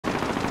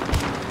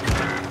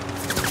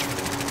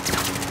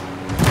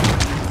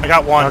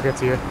got one. I'll get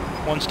to you.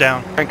 One's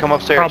down. And come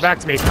upstairs. Crawl back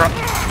to me.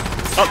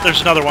 Oh, there's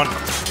another one. I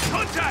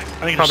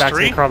think Crawl there's back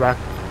three. to me. Crawl back.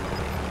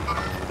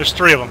 There's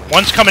three of them.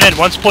 One's coming in,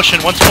 one's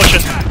pushing, one's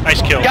pushing.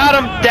 Nice kill. Got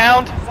him!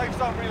 Downed!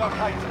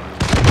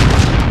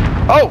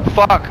 Oh,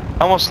 fuck.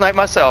 Almost sniped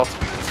myself.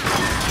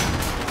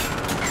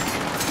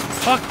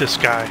 Fuck this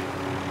guy.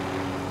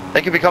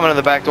 They could be coming in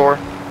the back door.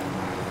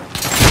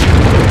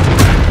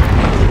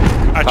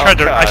 I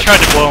tried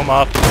to blow him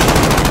up.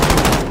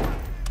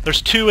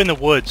 There's two in the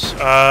woods.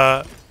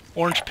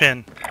 Orange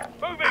pin.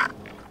 Moving.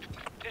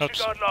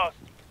 Disregard lost.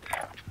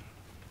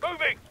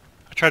 Moving.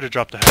 I tried to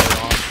drop the header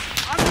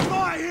on. Under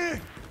fire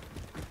here.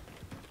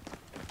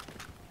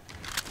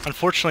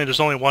 Unfortunately,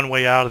 there's only one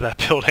way out of that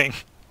building.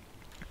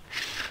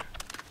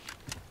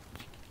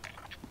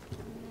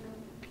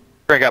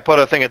 Drink, I put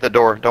a thing at the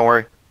door. Don't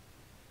worry.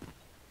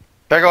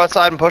 Can I go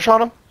outside and push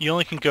on him? You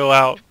only can go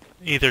out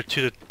either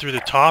through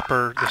the top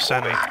or the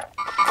semi.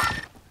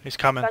 He's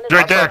coming.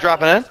 Right there.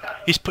 Dropping in.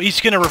 He's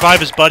gonna revive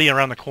his buddy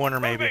around the corner,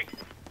 maybe.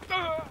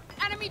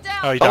 Enemy down.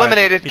 Oh, he died.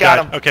 Eliminated. He Got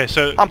died. him. Okay,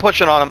 so I'm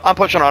pushing on him. I'm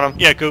pushing on him.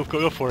 yeah, go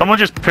for it. Someone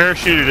just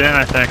parachuted in,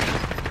 I think.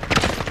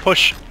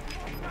 Push.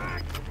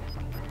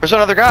 There's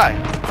another guy.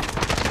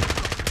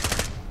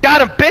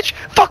 Got him, bitch!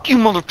 Fuck you,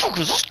 motherfuckers!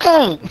 Let's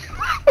go!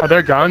 Are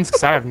there guns?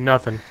 Because I have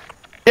nothing.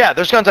 Yeah,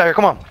 there's guns out here.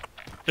 Come on.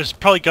 There's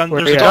probably guns. Where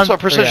There's we There's at? also a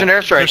precision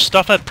airstrike. There's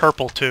stuff at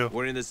purple too.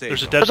 We're in the safe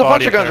There's a zone. dead There's a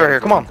body. bunch of guns right here.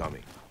 Come on.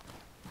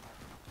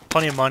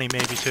 Plenty of money,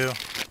 maybe too.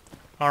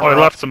 Oh, he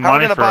left some How are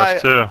we money gonna for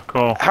us too.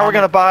 Cool. How are we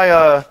gonna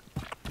buy,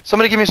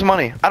 somebody give me some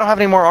money. I don't have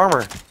any more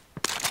armor.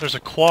 There's a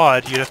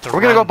quad. You'd have to.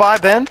 We're gonna go buy,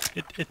 Ben?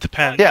 It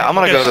depends. Yeah, I'm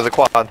gonna go to the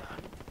quad.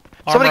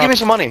 Somebody give me up.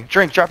 some money.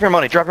 Drink, drop your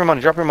money, drop your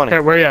money, drop your money. Hey,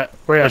 where you at?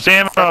 Where you at? There's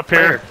ammo up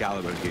here.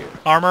 Caliber here.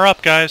 Armor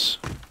up, guys.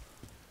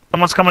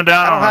 Someone's coming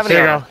down. I don't on have us. any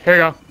Here you go. Here you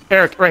go.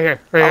 Eric, right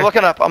here. Right I'm here.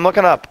 looking up, I'm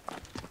looking up.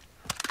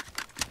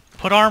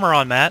 Put armor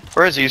on, Matt.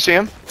 Where is he? You see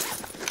him?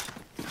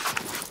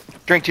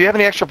 Drink, do you have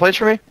any extra plates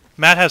for me?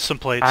 Matt has some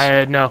plates.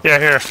 No. Yeah,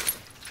 here.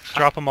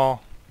 Drop them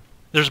all.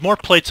 There's more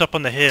plates up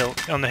on the hill.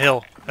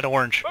 At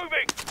orange.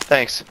 Moving.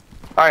 Thanks.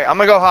 Alright, I'm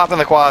gonna go hop in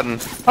the quad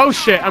and... Oh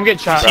shit, I'm getting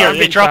shot. Here, I'm they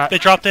getting dropped. shot. They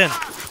dropped in.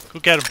 Go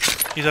get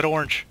him. He's at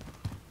orange.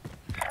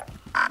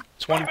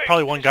 It's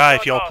probably one guy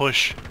if y'all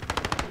push.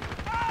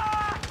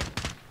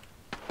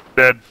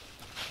 Dead.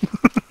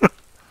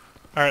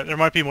 All right, there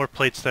might be more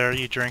plates there.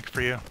 You drink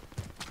for you.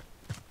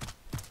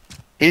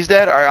 He's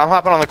dead? Alright, I'm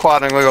hopping on the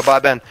quad and I'm gonna go buy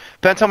Ben.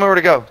 Ben, tell me where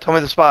to go. Tell me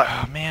the spot.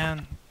 Oh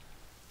man.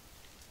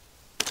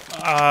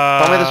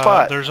 Tell me the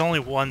spot. There's only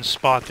one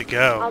spot to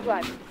go. I'll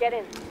drive. Get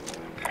in.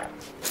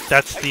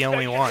 That's the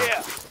only one.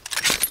 Here.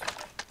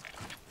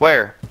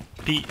 Where?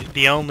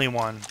 The only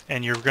one,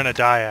 and you're gonna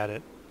die at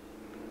it.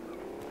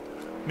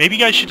 Maybe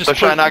you guys should just. So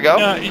should I not go?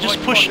 No, you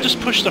just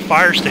push the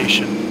fire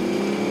station.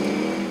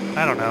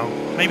 I don't know.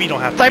 Maybe you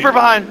don't have to. Sniper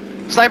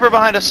behind! Sniper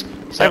behind us!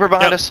 Sniper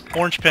behind us!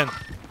 Orange pin.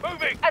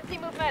 Moving. I see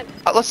movement.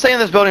 Let's stay in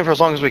this building for as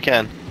long as we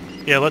can.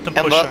 Yeah, let them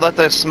And push. let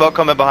the smoke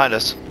come in behind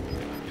us.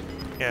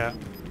 Yeah.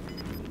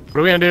 What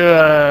are we gonna do?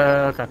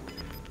 Okay.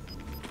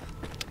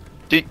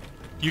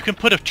 You can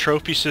put a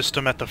trophy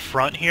system at the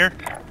front here.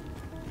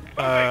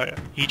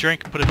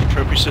 E-drink, put a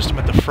trophy system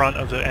at the front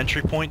of the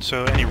entry point,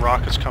 so any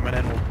rockets coming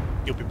in,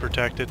 you'll be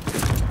protected.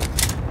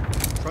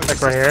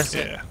 Like right here?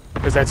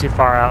 Yeah, Is that too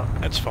far out?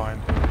 that's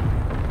fine.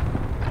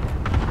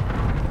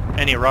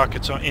 Any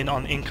rockets on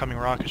incoming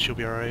rockets, you'll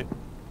be all right.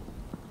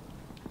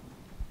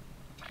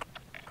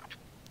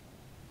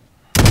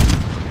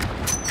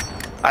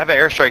 I have an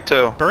airstrike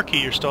too.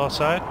 Berkey, you're still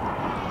outside?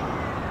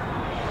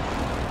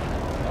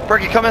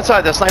 Berkey, come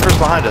inside. The sniper's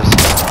behind us.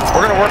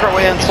 We're gonna work our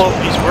way in slow.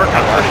 He's working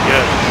pretty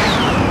good.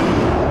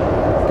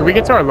 Did we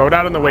get to our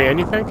loadout on the way in,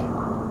 you think?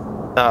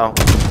 No.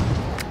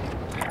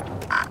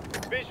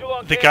 Visual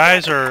on The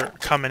guys are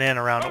coming in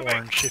around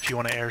orange if you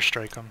want to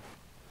airstrike them.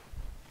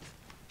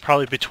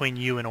 Probably between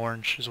you and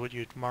orange is what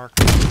you'd mark,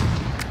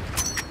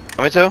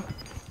 Me too?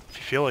 if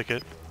you feel like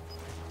it.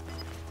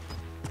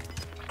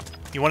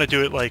 You want to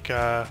do it like,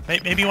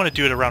 maybe you want to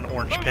do it around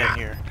orange pin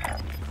here.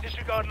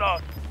 Disregard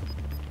lost.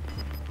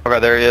 Okay,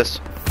 there he is.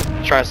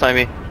 He's trying to snipe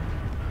me.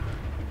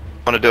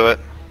 Want to do it.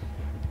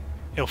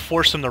 It'll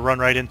force them to run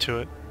right into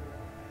it.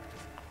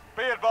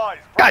 Be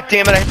advised. God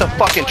damn it, I hit the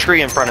fucking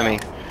tree in front of me.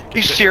 Are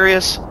you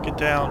serious? Get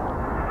down.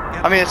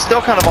 I mean, it's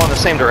still kind of on the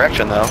same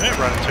direction though. Yeah,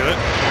 run into it.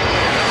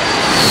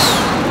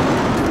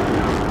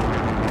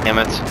 Damn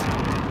it.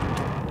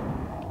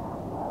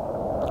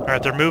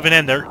 Alright, they're moving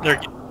in.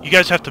 You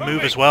guys have to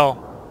move as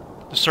well.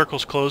 The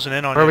circle's closing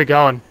in on Where are you. we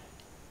going?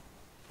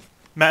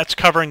 Matt's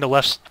covering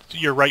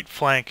your right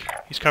flank.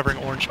 He's covering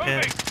orange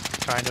pin,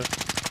 kind of.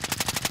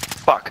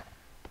 Fuck.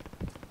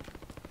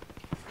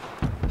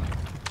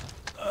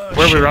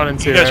 Where are we running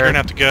to? You guys are Eric? gonna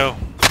have to go.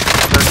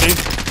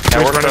 Berkey? Yeah,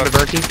 We're we're running to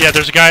cooked. Berkey? Yeah,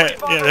 there's a guy.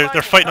 Yeah,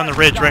 they're fighting on the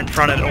ridge right in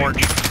front of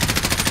orange.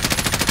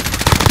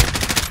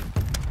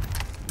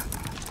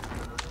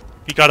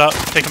 He got up.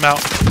 Take him out.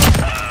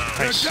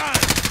 Nice.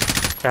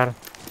 Got him.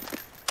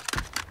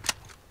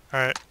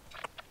 Alright.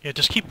 Yeah,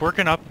 just keep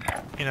working up,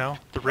 you know,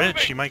 the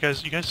ridge. You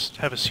guys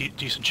have a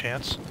decent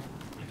chance.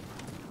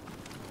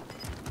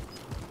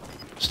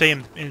 stay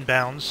in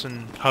bounds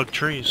and hug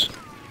trees.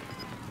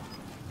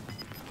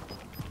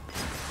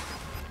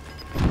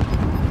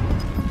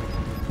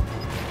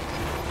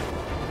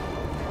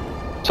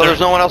 So there's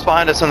no one else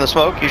behind us in the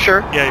smoke, you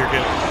sure? Yeah, you're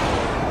good.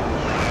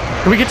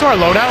 Can we get to our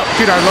loadout?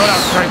 Dude, our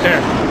loadout's right there.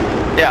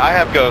 Yeah, I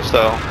have ghosts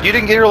though. You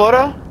didn't get your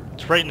loadout?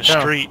 It's right in the No.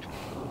 street.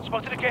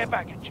 Spotted a care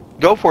package.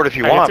 Go for it if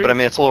you I get want, to? but I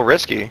mean, it's a little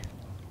risky.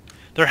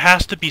 There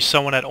has to be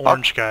someone at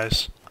Orange,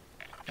 guys.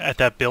 At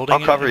that building I'll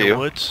cover in the you.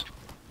 woods.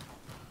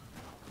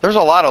 There's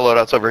a lot of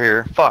loadouts over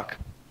here. Fuck.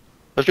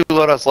 There's 2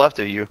 loadouts left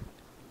of you.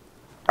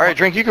 Alright,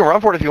 Drink, you can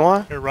run for it if you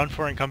want. Here, run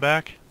for it and come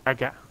back.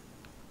 Okay.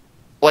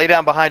 Lay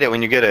down behind it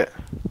when you get it.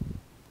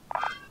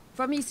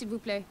 For me, s'il vous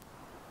plaît.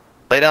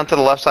 Lay down to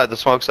the left side, the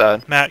smoke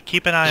side. Matt,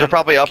 keep an eye They're on...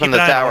 probably up keep in the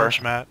an eye on tower.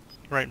 Orange, Matt.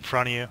 Right in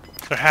front of you.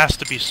 There has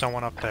to be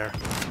someone up there.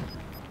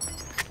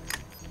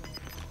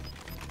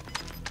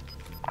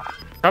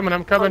 Coming,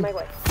 I'm On coming. my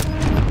way.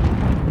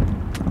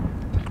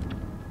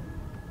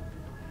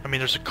 I mean,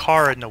 there's a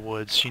car in the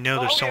woods. You know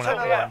there's someone at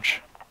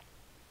Orange.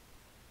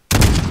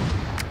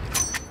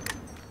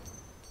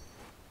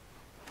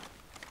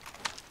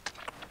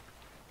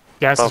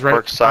 Gas is Both right.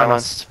 works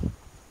silenced.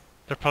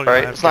 They're probably gonna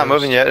Alright, have it's not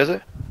ghosts. moving yet, is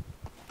it?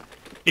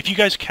 If you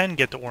guys can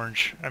get to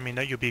Orange, I mean,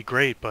 that would be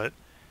great, but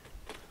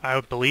I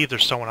would believe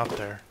there's someone up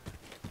there.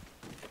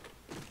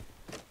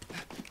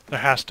 There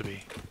has to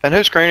be. And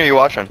whose screen are you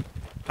watching?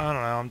 I don't know,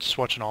 I'm just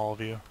watching all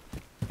of you.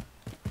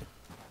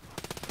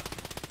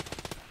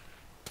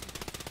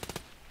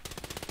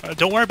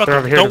 Don't worry about They're the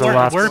over here to the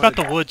left. worry about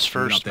the woods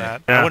first,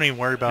 Matt. I Yeah. wouldn't even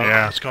worry about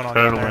Yeah, what's going on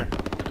totally. down there.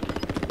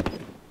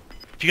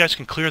 If you guys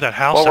can clear that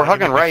house Well, we're out, you're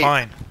hugging gonna be right.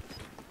 fine.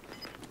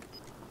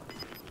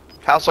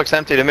 House looks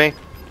empty to me.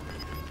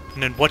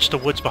 And then watch the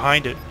woods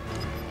behind it.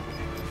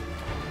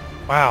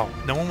 Wow,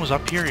 no one was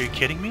up here, are you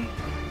kidding me?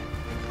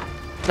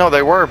 No,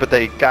 they were, but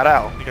they got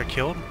out. They got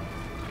killed?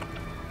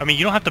 I mean,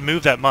 you don't have to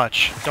move that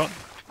much. Don't,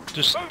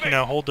 just, you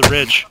know, hold the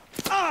ridge.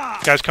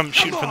 Guys come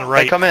shooting from the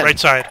right, come in. right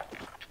side.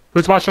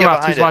 Who's watching Get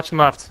left? behind Who's it. watching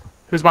left?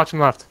 Who's watching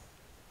left?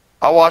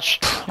 I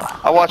watched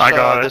I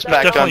got it. this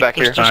back gun back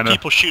here. There's Kinda.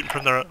 people shooting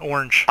from the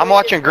orange. I'm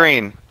watching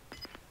green.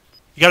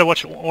 You gotta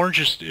watch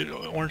orange.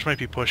 Orange might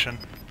be pushing,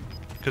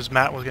 because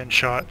Matt was getting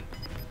shot.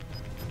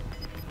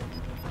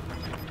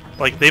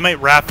 Like they might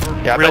wrap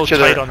Yeah, I real bet you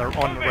tight they're-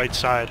 on the right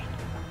side.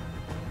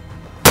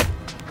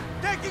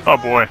 Oh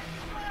boy.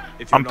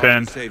 I'm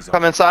pinned.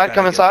 Come inside,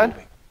 come inside.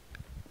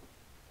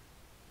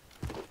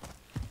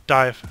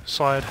 Dive,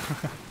 slide.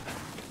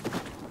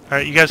 All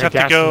right, you guys Hey, have to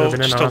gas is go moving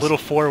in just on a us. little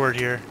forward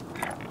here.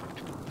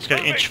 Just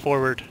gotta inch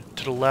forward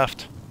to the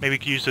left. Maybe you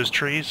could use those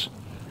trees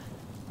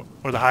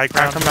or the high Alright,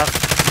 ground. come up.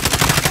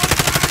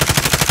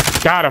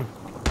 Got him.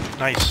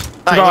 Nice. To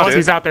the Nice, left, dude.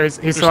 he's out there. He's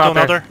still still out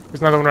there. another?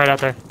 There's another one right out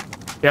there.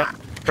 Yep.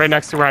 Right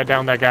next to where I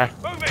downed that guy.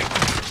 Moving.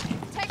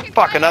 Taking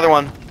Fuck, fire. another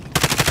one.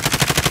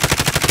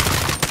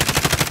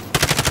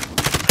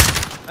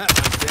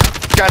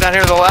 Guy down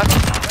here to the left.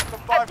 That's some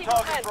 5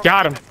 targets from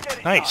Got him. Get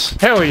it. Nice.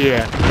 Hell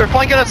yeah. They're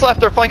flanking us left.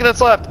 They're flanking us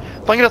left.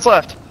 Flanking us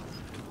left.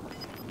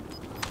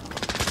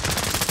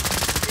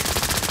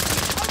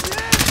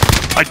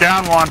 I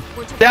down one.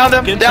 Down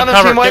them. Get in Down some them.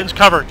 cover. Team Get white. in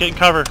cover. Get in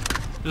cover.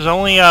 There's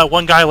only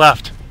one guy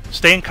left.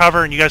 Stay in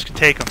cover, and you guys can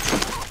take him.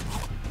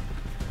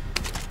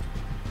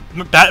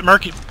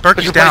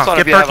 Berkey's your down. plates on Get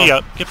if you have Berkey them.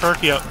 up. Get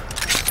Berkey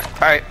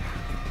up. All right.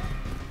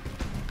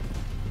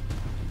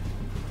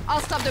 I'll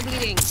stop the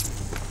bleeding.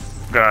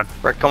 God.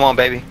 Rick, come on,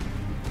 baby.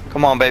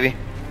 Come on, baby.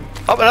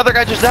 Oh, another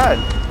guy just died.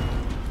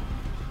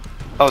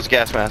 Oh, it's a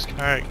gas mask.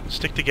 All right,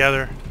 stick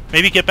together.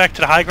 Maybe get back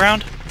to the high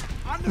ground.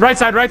 Right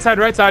side, right side,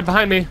 right side,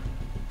 behind me.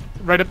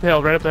 Right up the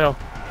hill, right up the hill.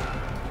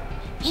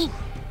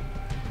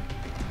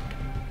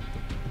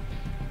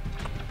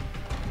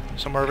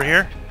 Somewhere over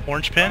here.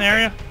 Orange pin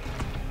area.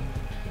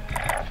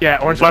 Yeah,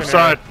 orange. Left pin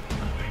area. side.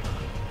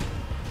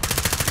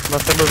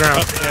 Left side, move around.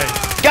 Oh,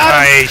 yeah. Got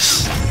him.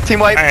 Nice. Team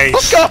white. Nice.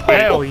 Let's go.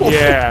 Hell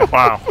yeah.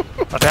 Wow.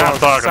 That's what That I'm was a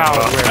talking solid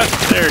about.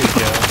 win. There you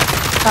go.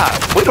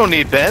 Ah, we don't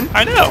need Ben.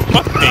 I know.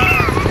 Fuck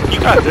me. You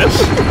got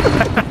this.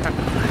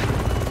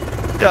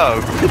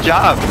 Yo, good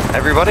job,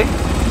 everybody.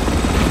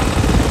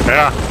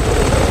 Yeah.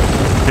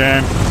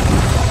 Game.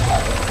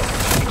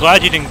 I'm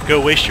glad you didn't go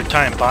waste your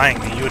time buying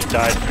me. You would have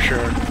died for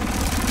sure.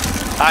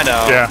 I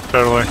know. Yeah,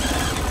 totally.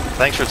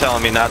 Thanks for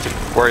telling me not to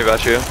worry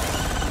about you.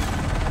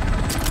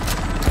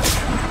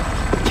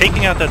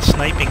 Taking out that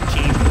sniping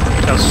team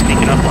that was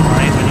sneaking up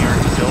behind when you were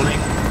in the building.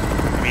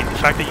 I mean, the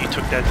fact that you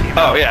took that team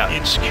Oh, out yeah.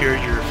 and secured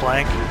your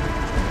flank.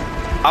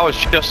 I was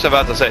just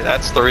about to say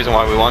that's the reason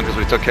why we won, because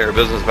we took care of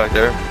business back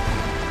there.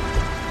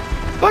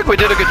 Look, we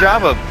did a good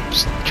job of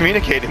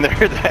communicating there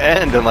at the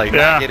end and like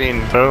Yeah, not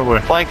getting totally.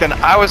 flanked. And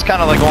I was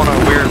kind of like going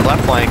on a weird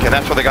left flank, and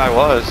that's where the guy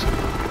was.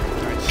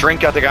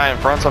 Drink got the guy in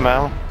front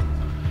somehow.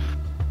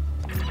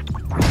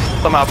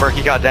 Somehow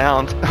Berkey got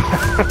downed.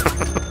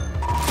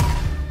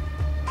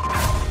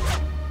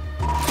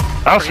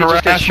 I was Or he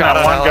just gets harassing shot that out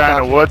of one guy in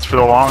helicopter. the woods for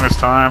the longest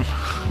time.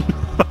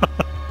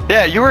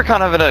 Yeah, you were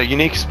kind of in a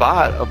unique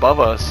spot above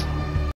us.